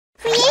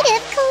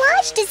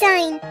collage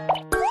design.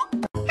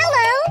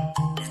 Hello!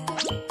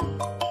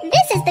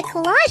 This is the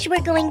collage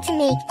we're going to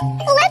make.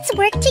 Let's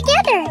work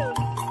together.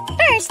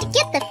 First,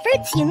 get the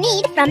fruits you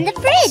need from the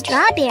fridge.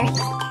 Strawberry,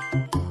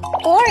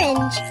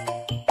 orange,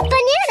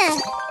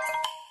 banana,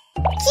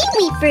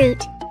 kiwi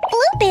fruit,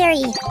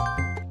 blueberry.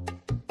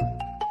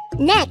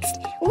 Next,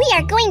 we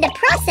are going to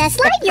process.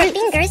 Slide your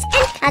fingers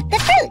and cut the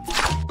fruits.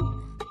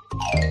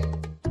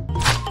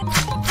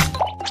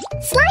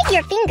 Slide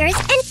your fingers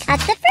and cut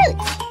the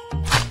fruits.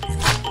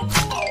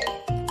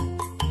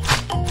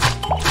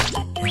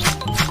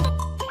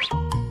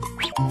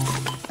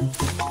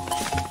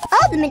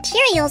 All the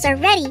materials are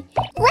ready.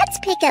 Let's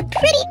pick a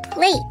pretty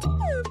plate.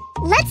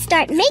 Let's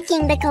start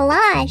making the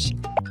collage.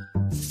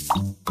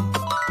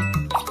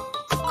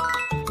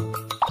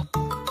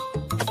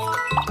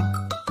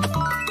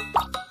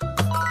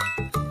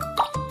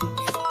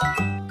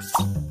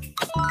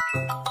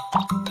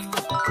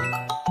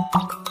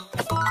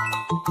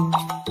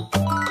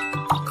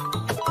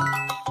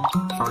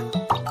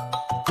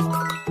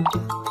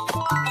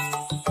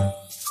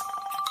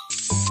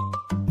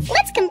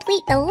 Let's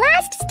complete the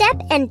last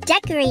step and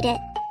decorate it.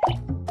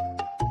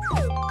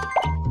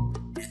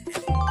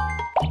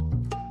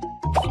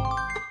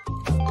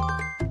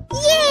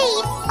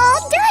 Yay!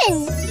 All done!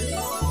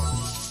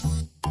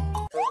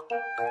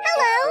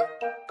 Hello!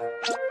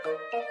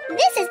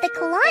 This is the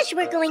collage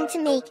we're going to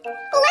make.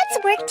 Let's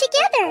work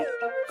together.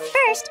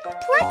 First,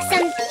 pluck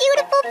some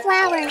beautiful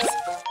flowers.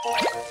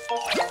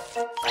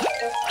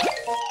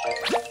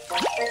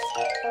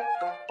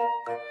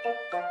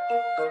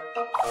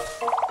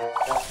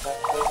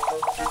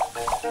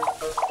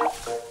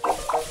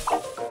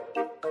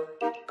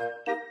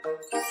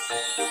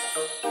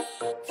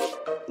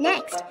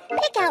 Next,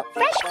 pick out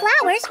fresh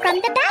flowers from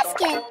the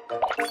basket.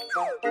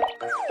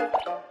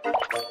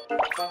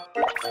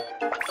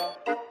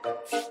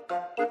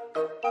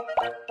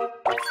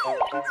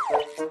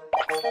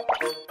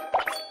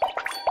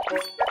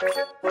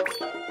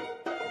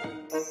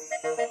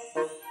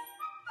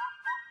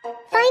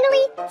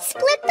 Finally,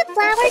 split the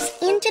flowers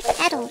into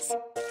petals.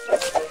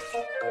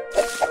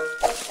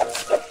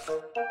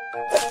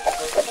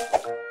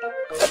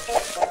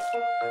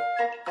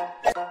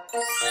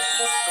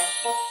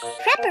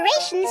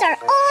 Preparations are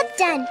all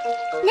done.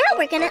 Now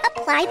we're gonna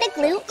apply the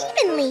glue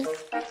evenly.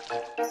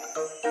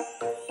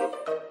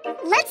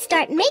 Let's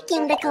start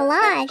making the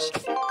collage.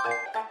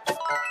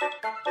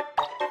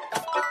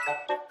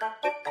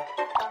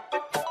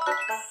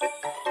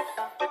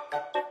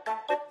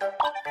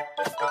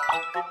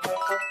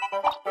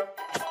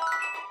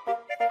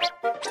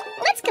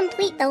 Let's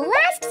complete the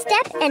last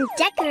step and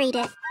decorate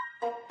it.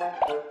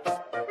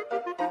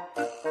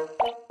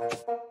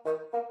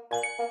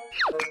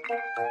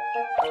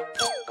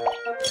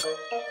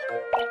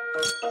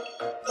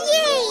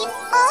 Yay!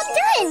 All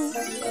done!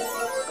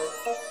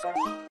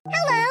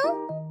 Hello!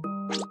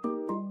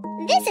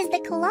 This is the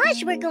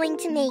collage we're going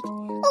to make.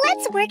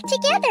 Let's work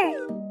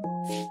together.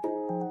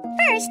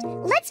 First,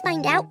 let's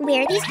find out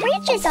where these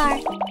branches are.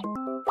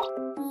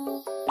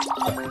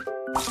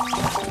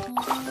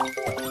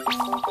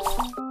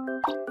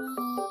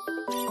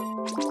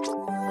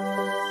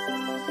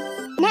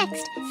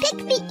 Next, pick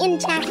the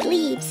intact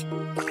leaves.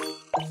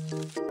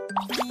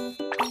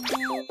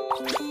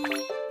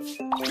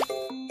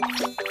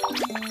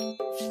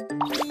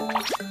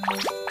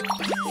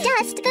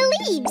 Dust the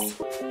leaves.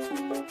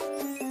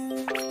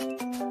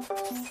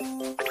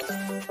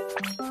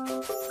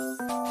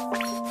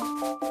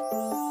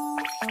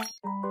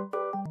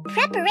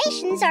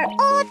 Preparations are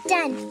all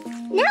done.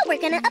 Now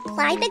we're gonna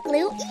apply the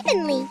glue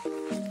evenly.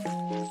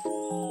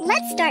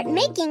 Let's start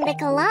making the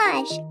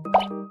collage.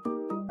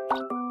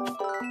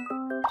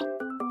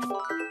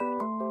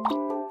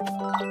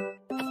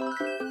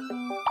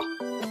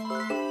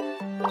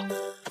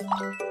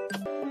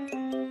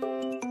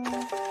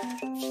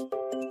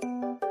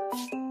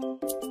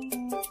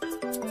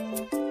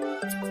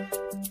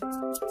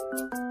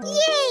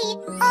 Yay!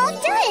 All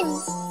done!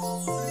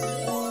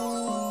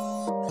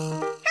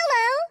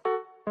 Hello!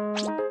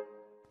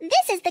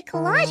 This is the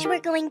collage we're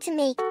going to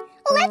make.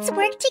 Let's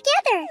work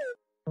together.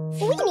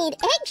 We need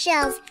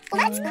eggshells.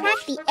 Let's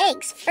crack the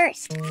eggs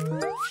first.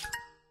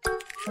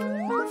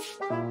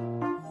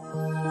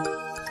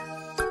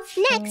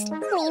 Next,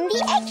 clean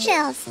the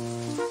eggshells.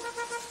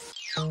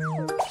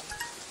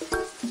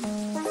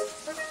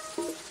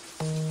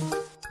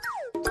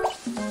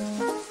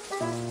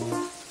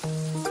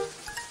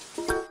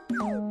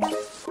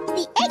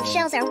 The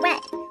eggshells are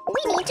wet.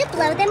 We need to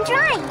blow them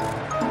dry.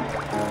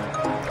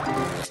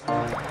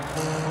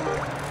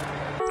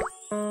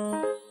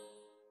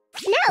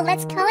 Now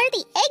let's color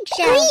the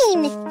eggshells.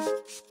 Green.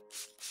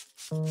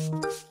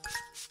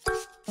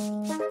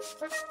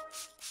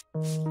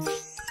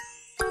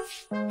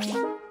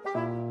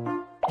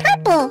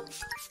 Purple.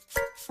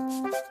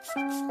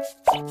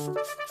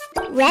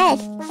 Red.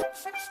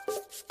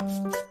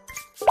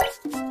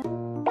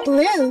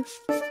 Blue.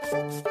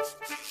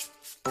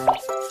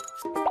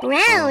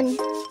 Brown.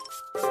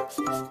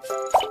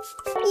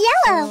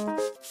 Yellow.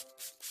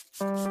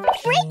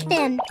 Break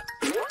them.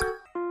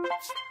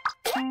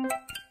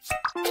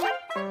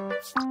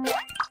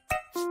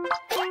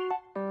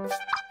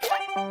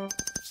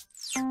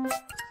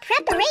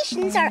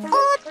 Preparations are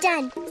all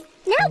done.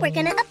 Now we're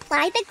gonna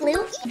apply the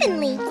glue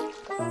evenly.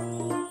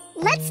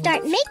 Let's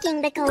start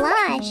making the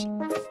collage.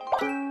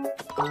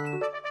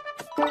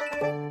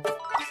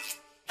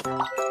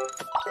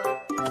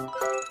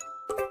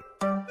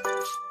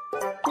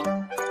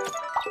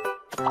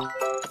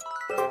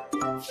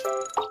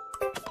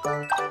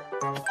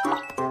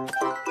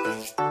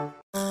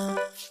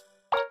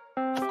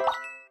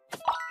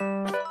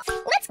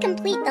 Let's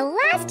complete the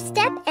last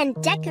step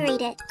and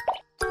decorate it.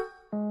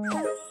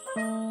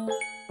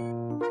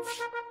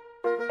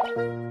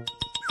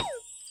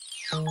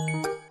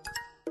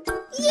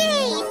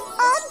 Yay!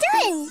 All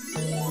done!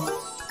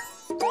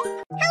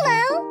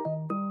 Hello!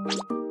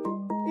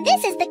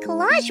 This is the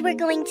collage we're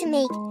going to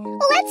make.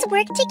 Let's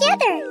work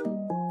together.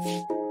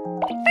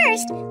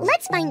 First,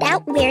 let's find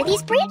out where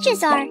these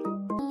branches are.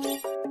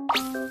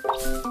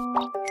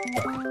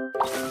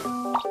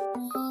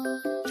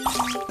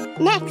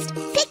 Next,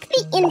 pick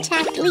the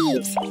intact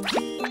leaves.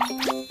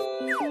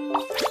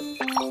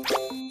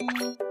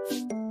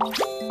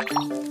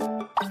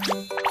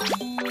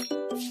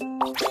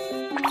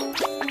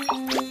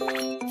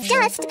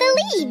 Dust the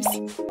leaves.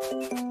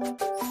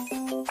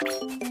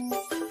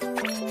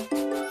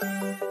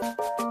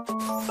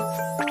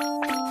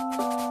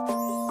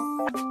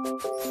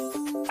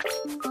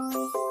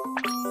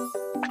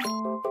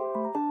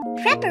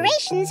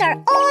 Preparations are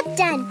all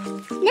done.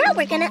 Now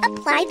we're gonna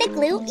apply the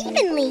glue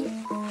evenly.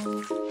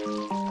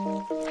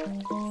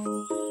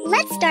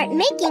 Let's start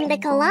making the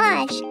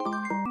collage.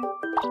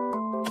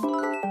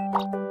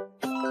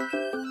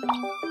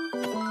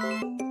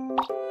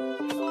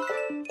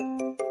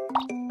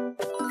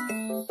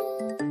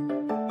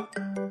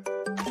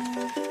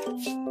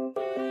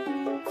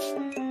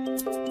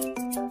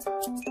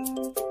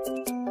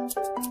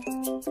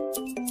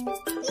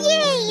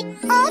 Yay!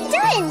 All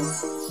done!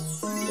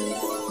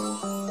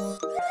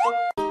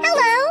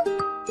 Hello!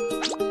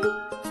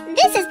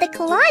 This is the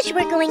collage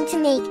we're going to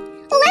make.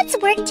 Let's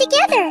work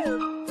together.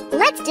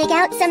 Let's dig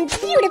out some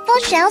beautiful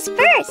shells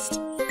first.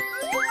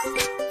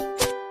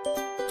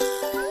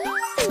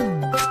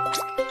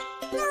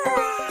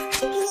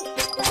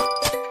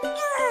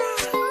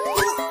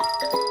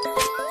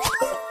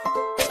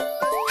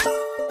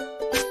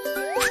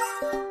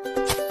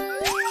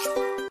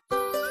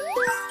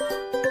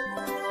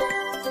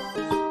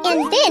 And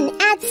then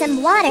add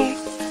some water.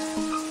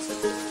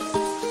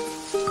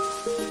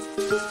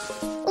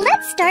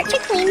 Let's start to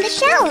clean the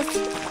shells.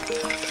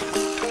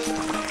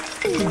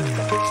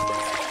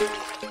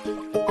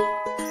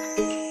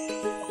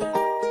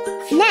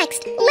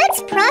 Next,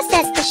 let's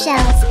process the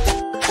shells.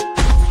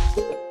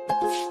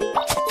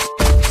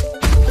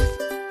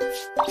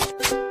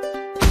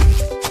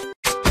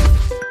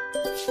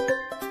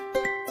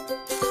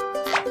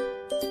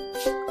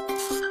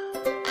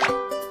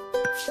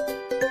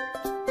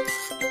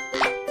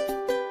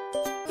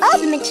 All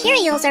the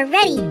materials are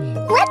ready.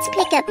 Let's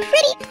pick a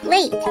pretty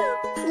plate.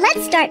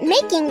 Let's start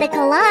making the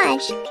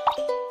collage.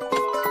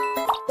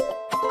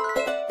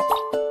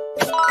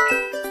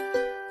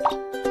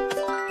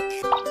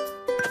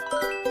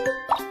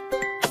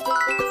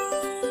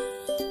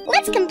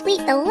 Let's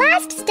complete the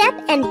last step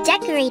and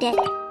decorate it.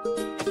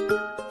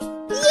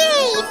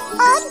 Yay!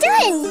 All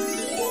done!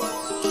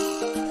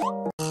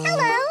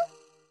 Hello!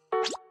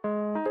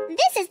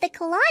 This is the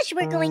collage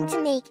we're going to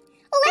make.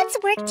 Let's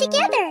work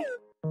together.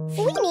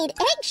 We need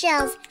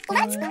eggshells.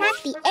 Let's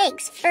crack the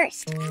eggs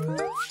first.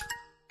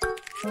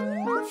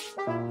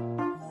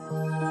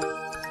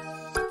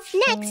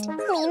 Next,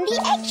 clean the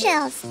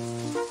eggshells.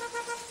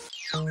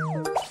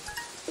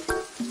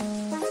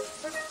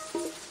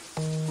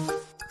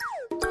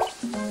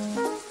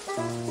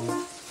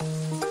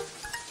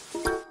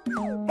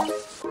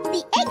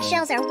 The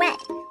eggshells are wet.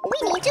 We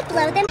need to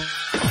blow them.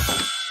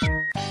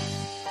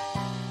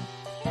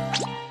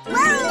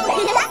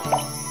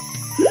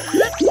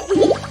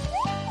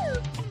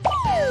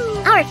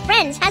 Our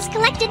friend has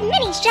collected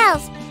many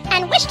shells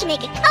and wish to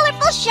make a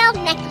colorful shell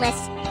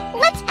necklace.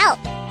 Let's help.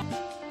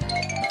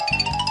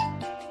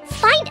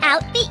 Find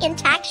out the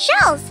intact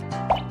shells.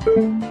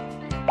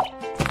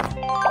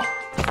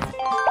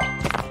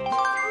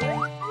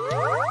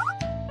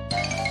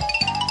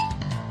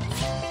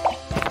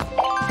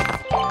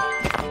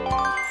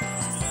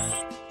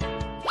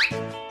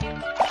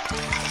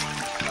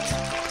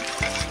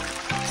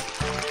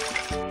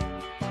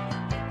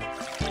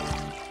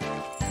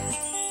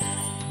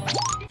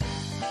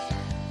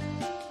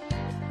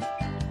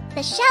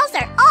 The shells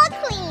are all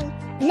clean.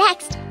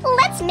 Next,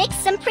 let's mix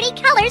some pretty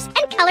colors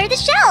and color the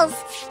shells.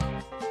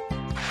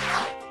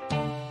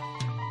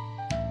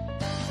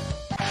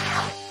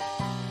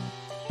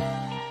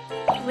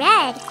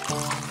 Red.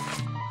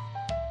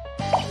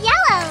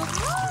 Yellow.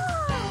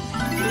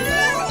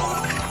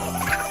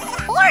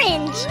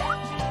 Orange.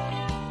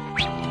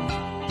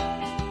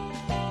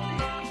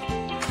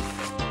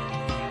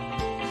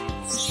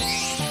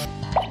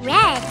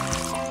 Red.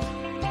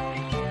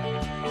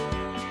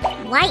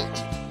 White.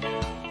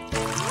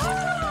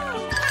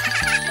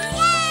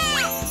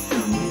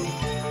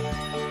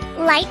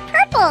 Light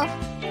purple.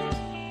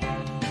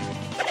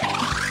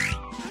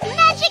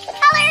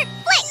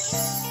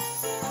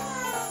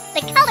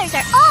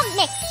 colors are all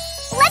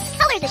mixed. Let's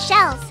color the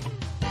shells.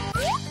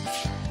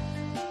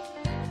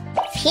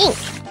 Pink.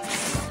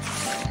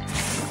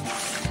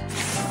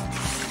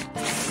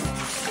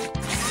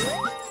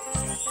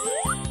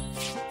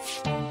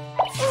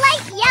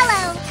 Light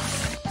yellow.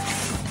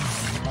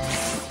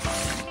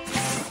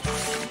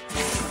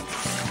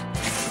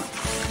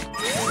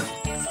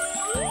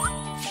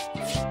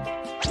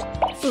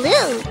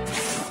 Blue.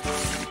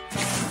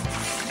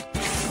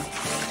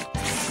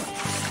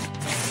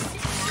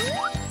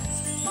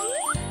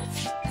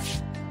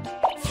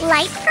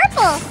 Light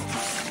purple.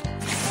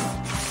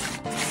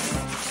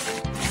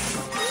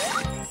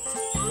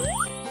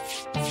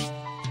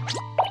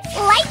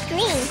 Light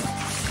green.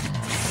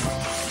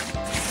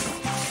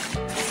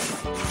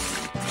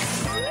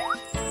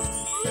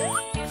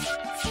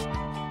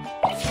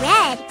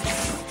 Red.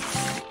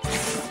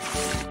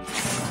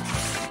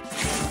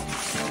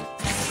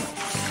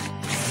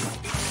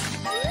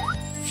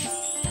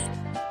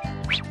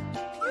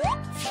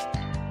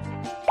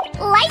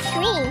 Light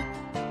green.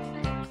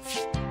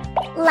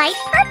 Light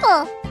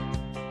purple.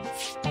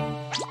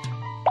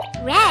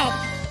 Red.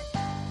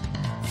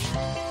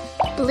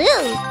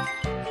 Blue.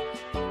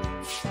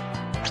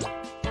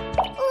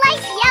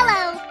 Light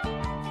yellow.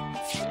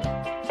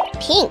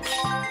 Pink.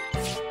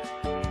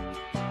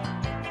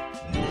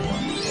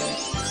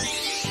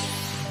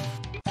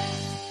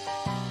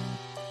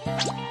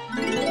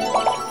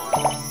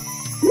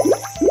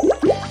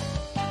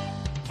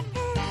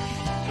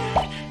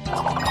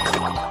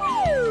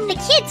 The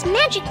kids'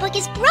 magic book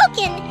is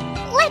broken.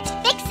 Let's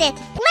fix it.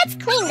 Let's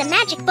clean the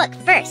magic book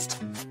first.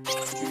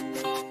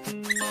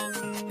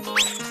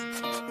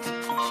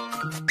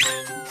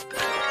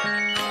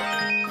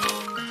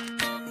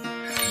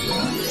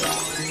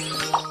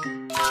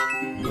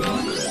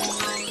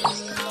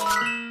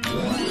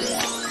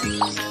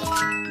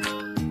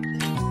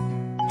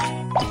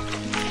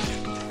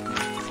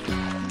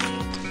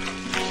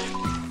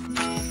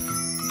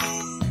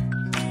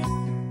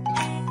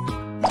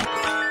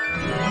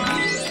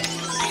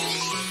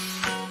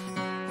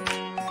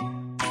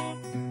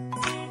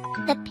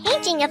 The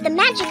painting of the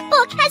magic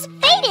book has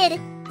faded.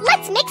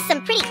 Let's mix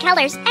some pretty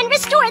colors and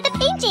restore the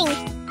painting.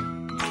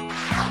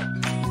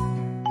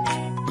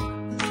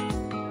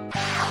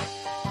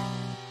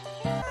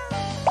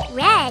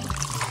 Red.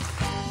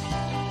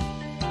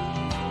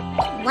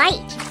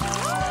 White.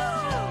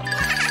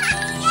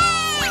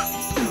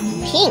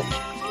 Pink.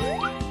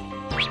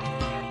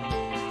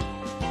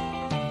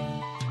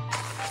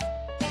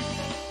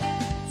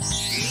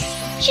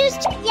 Choose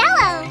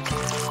yellow.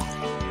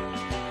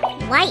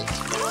 White.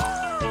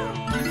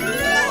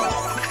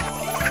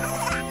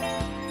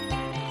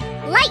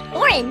 Light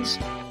orange.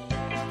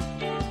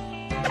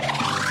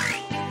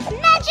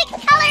 Magic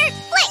color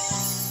flick.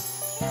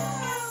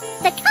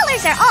 The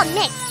colors are all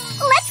mixed.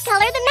 Let's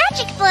color the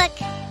magic book.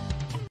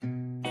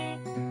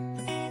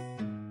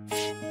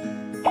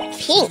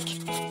 Pink.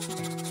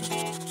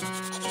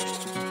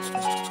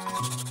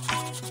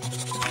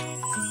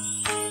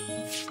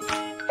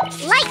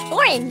 Light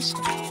orange.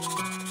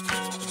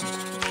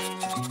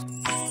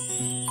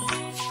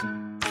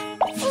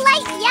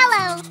 Light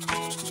yellow.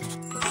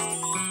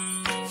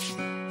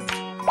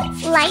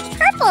 Light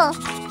purple.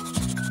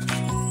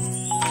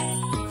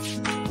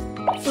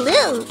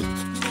 Blue.